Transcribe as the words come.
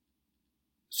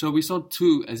So we saw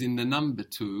two as in the number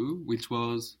two, which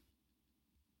was...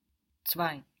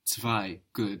 Zwei. Zwei.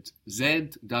 Good.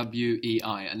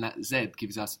 Z-W-E-I. And that Z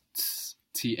gives us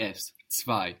T-S.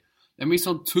 Zwei. And we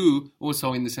saw too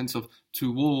also in the sense of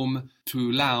too warm,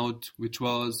 too loud, which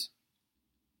was...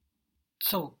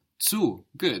 Zu. Zu.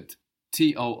 Good.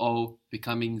 T-O-O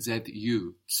becoming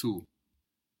Z-U. Zu.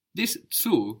 This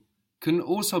zu can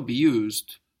also be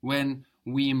used when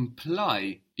we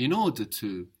imply in order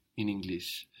to in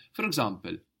English. For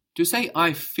example, to say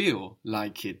I feel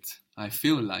like it,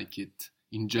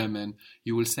 in German,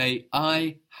 you will say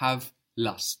I have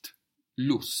Lust.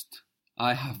 Lust.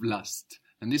 I have Lust.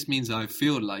 And this means I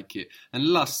feel like it. And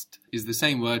Lust is the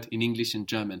same word in English and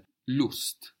German.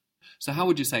 Lust. So how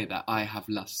would you say that? I have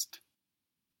Lust.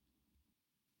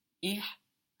 Ich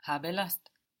habe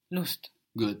Lust.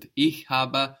 Good. Ich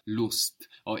habe Lust.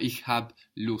 Or ich hab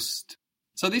Lust.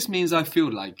 So this means I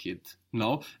feel like it.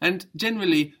 No? And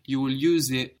generally you will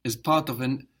use it as part of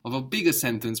a bigger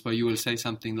sentence where you will say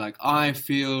something like I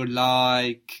feel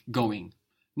like going.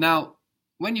 Now,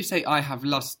 when you say I have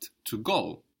lust to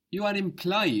go, you are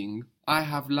implying I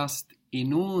have lust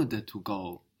in order to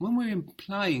go. When we're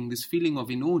implying this feeling of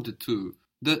in order to,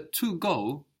 the to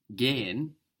go,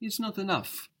 gehen, is not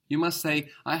enough. You must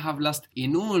say I have lust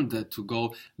in order to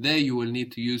go. There you will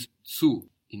need to use zu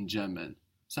in German.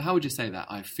 So how would you say that?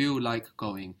 I feel like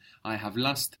going. I have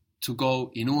lust to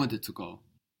go in order to go.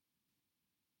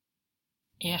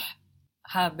 Ich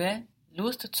habe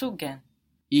Lust zu gehen.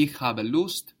 Ich habe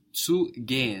Lust zu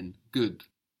gehen. Good.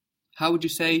 How would you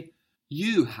say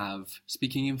you have,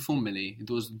 speaking informally? It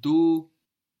was du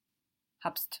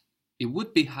Habst. It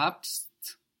would be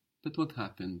habst, but what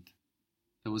happened?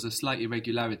 There was a slight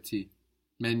irregularity.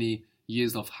 Many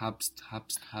years of habst.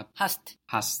 Hast.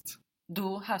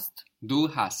 Du hast. Du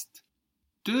hast.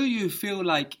 Do you feel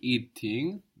like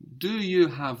eating? Do you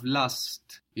have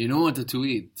lust in order to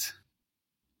eat?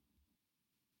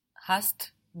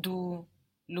 Hast du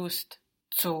Lust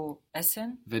zu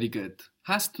essen? Very good.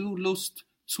 Hast du Lust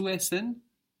zu essen?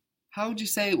 How would you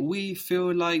say we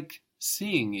feel like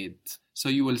seeing it? So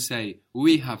you will say,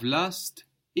 we have lust,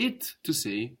 it to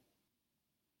see.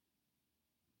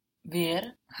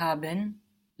 Wir haben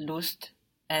Lust,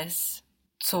 es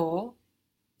zu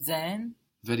sehen.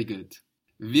 Very good.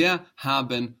 Wir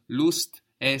haben Lust,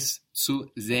 es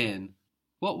zu sehen.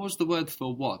 What was the word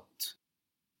for what?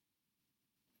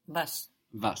 Was.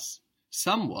 Was.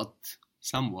 Somewhat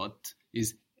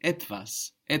is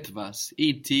etwas. Etwas.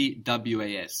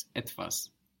 E-T-W-A-S.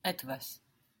 Etwas. Etwas.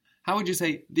 How would you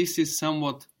say this is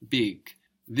somewhat big?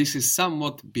 This is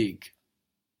somewhat big.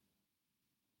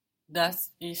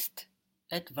 Das ist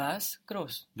etwas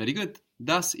groß. Very good.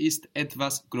 Das ist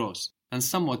etwas groß. And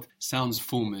somewhat sounds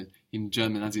formal in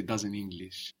German as it does in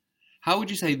English. How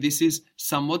would you say this is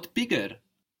somewhat bigger?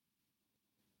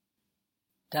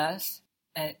 Das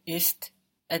ist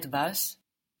etwas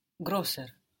größer.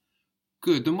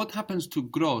 Good. And what happens to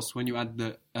gross when you add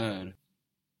the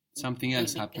Something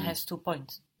else happens. It has 2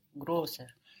 points. Größer.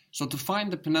 So to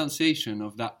find the pronunciation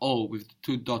of that O with the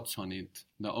 2 dots on it,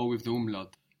 the O with the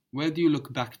umlaut, where do you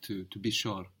look back to be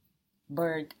sure?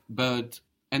 Bird. Bird.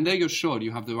 And there you're sure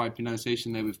you have the right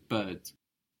pronunciation there with bird.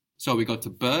 So we got to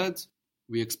bird,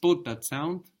 we export that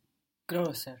sound.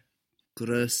 Größer.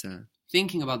 Größer.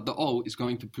 Thinking about the O is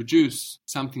going to produce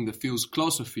something that feels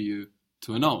closer for you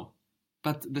to an O.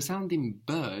 But the sound in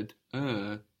bird,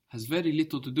 has very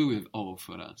little to do with O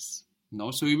for us.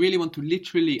 No, so we really want to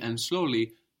literally and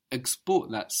slowly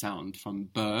export that sound from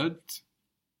bird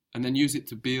and then use it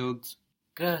to build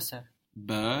Größer.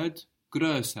 Bird,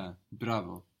 größer.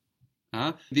 Bravo.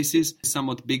 This is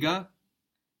somewhat bigger.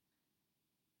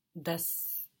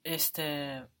 Das ist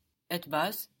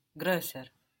etwas größer.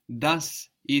 Das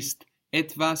ist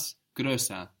etwas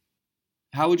größer.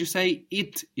 How would you say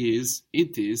it is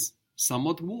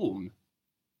somewhat warm?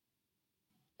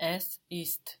 Es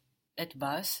ist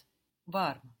etwas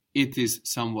warm. It is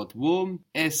somewhat warm.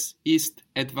 Es ist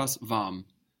etwas warm.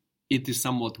 It is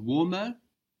somewhat warmer.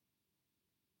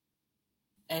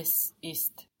 Es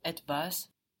ist etwas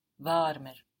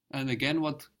warmer. And again,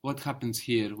 what happens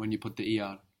here when you put the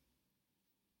ER?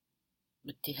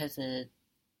 But it has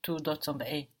 2 dots on the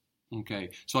A. Okay,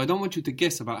 so I don't want you to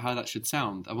guess about how that should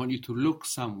sound. I want you to look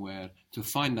somewhere to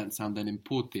find that sound and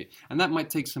import it. And that might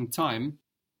take some time,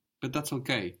 but that's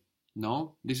okay.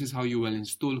 No, this is how you will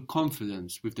install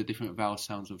confidence with the different vowel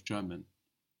sounds of German.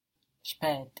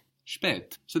 Spät.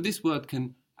 Spät. So this word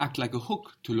can act like a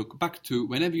hook to look back to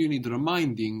whenever you need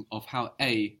reminding of how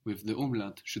A with the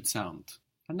umlaut should sound.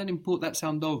 And then import that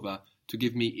sound over to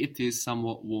give me it is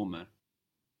somewhat warmer.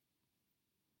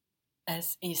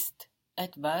 Es ist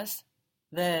etwas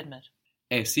wärmer.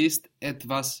 Es ist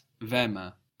etwas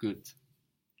wärmer. Good.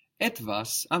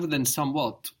 Etwas, other than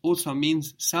somewhat, also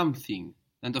means something.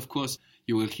 And of course,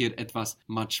 you will hear etwas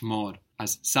much more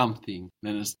as something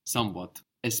than as somewhat.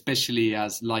 Especially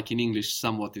as, like in English,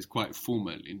 somewhat is quite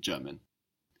formal in German.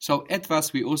 So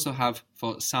etwas we also have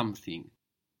for something.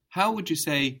 How would you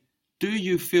say, do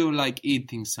you feel like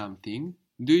eating something?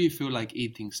 Do you feel like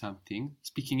eating something?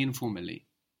 Speaking informally.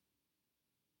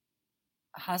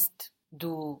 Hast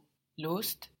du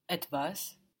Lust,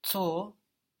 etwas zu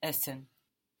essen?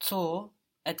 Zu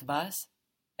etwas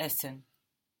essen.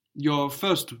 Your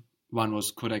first one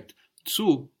was correct.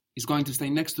 Zu is going to stay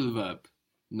next to the verb.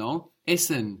 No?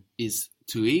 Essen is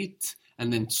to eat.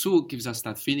 And then zu gives us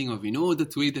that feeling of in order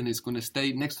to eat, and it's going to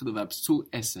stay next to the verb zu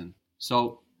essen.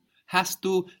 So, hast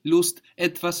du Lust,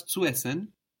 etwas zu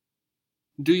essen?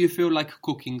 Do you feel like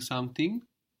cooking something?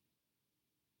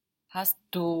 Hast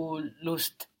du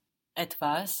Lust,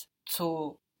 etwas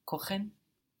zu kochen?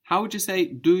 How would you say,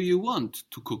 do you want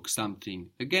to cook something?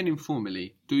 Again,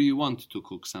 informally, do you want to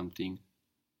cook something?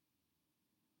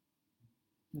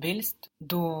 Willst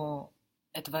du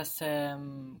etwas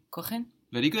kochen?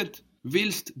 Very good.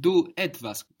 Willst du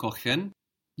etwas kochen?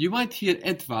 You might hear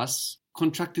etwas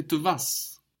contracted to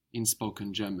was in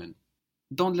spoken German.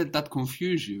 Don't let that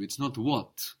confuse you. It's not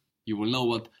what. You will know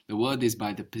what the word is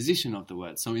by the position of the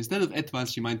word. So instead of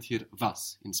etwas, you might hear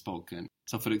was in spoken.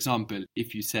 So for example,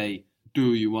 if you say,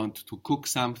 do you want to cook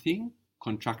something?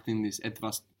 Contracting this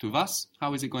etwas to was,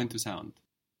 how is it going to sound?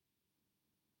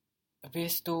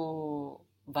 Willst du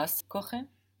was kochen?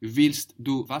 Willst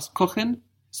du was kochen?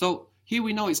 So here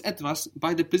we know it's etwas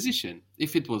by the position.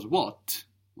 If it was what,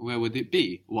 where would it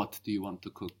be? What do you want to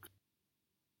cook?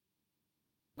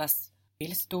 Was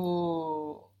willst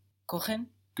du kochen?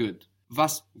 Good.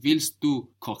 Was willst du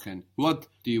kochen? What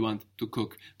do you want to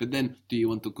cook? But then, do you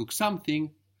want to cook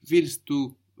something? Willst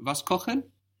du was kochen?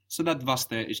 So that was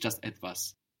there is just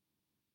etwas.